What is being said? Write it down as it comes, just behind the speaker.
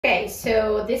Okay,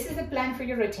 so this is the plan for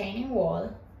your retaining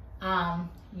wall.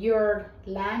 Your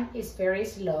land is very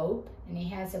sloped and it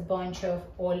has a bunch of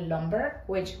old lumber,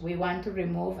 which we want to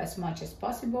remove as much as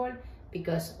possible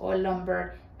because old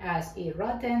lumber, as it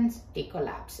rottens, it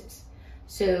collapses.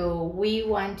 So we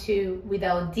want to,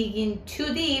 without digging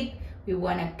too deep, we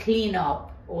want to clean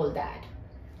up all that.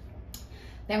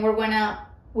 Then we're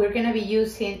gonna be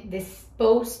using this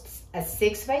posts as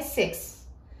 6x6.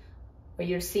 What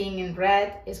you're seeing in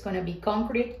red is going to be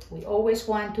concrete. We always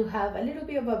want to have a little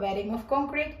bit of a bedding of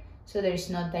concrete so there's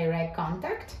not direct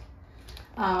contact.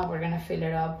 We're going to fill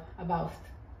it up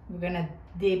we're going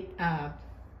to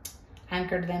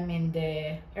anchor them in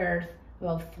the earth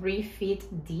about 3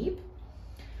 feet deep.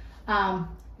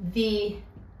 The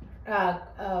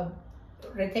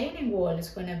retaining wall is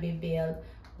going to be built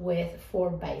with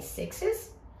 4x6s.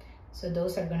 So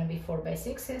those are going to be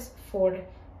 4x6s, 4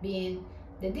 being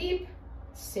the deep,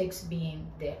 6 being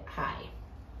the high.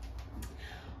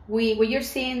 What you're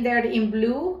seeing there in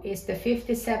blue is the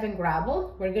 57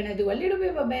 gravel. We're gonna do a little bit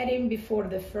of a bedding before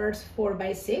the first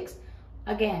 4x6.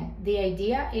 Again, the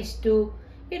idea is to,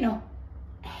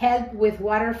 help with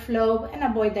water flow and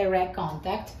avoid direct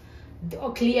contact.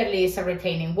 Clearly, it's a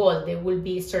retaining wall. There will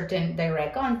be certain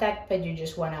direct contact, but you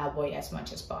just wanna avoid as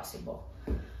much as possible.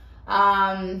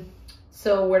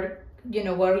 So what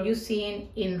you're seeing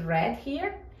in red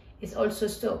here is also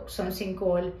something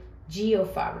called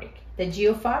geofabric. The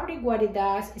geofabric, what it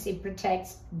does is it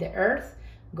protects the earth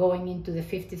going into the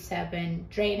 57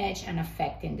 drainage and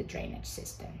affecting the drainage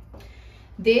system.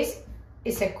 This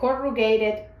is a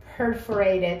corrugated,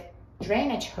 perforated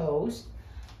drainage hose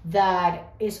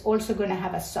that is also going to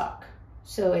have a sock.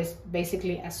 So it's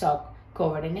basically a sock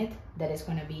covered in it that is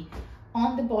going to be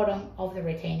on the bottom of the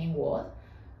retaining wall,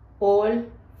 all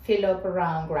fill up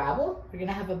around gravel. We're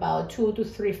gonna have about 2 to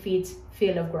 3 feet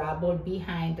fill of gravel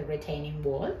behind the retaining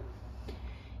wall.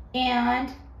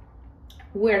 And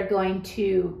we're going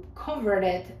to cover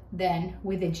it then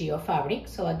with the geofabric.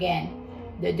 So again,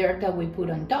 the dirt that we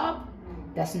put on top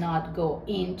does not go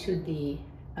into the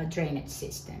drainage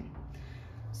system.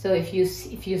 So if you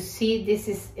see,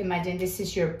 imagine this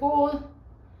is your pool.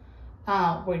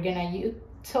 We're gonna use,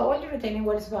 so all your retaining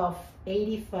wall is about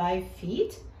 85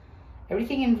 feet.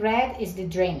 Everything in red is the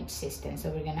drainage system.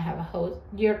 So we're gonna have a hose.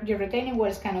 Your retaining wall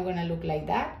is kind of gonna look like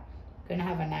that. Gonna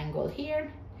have an angle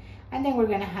here. And then we're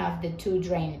gonna have the 2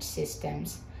 drainage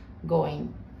systems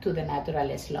going to the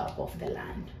natural slope of the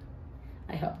land.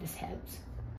 I hope this helps.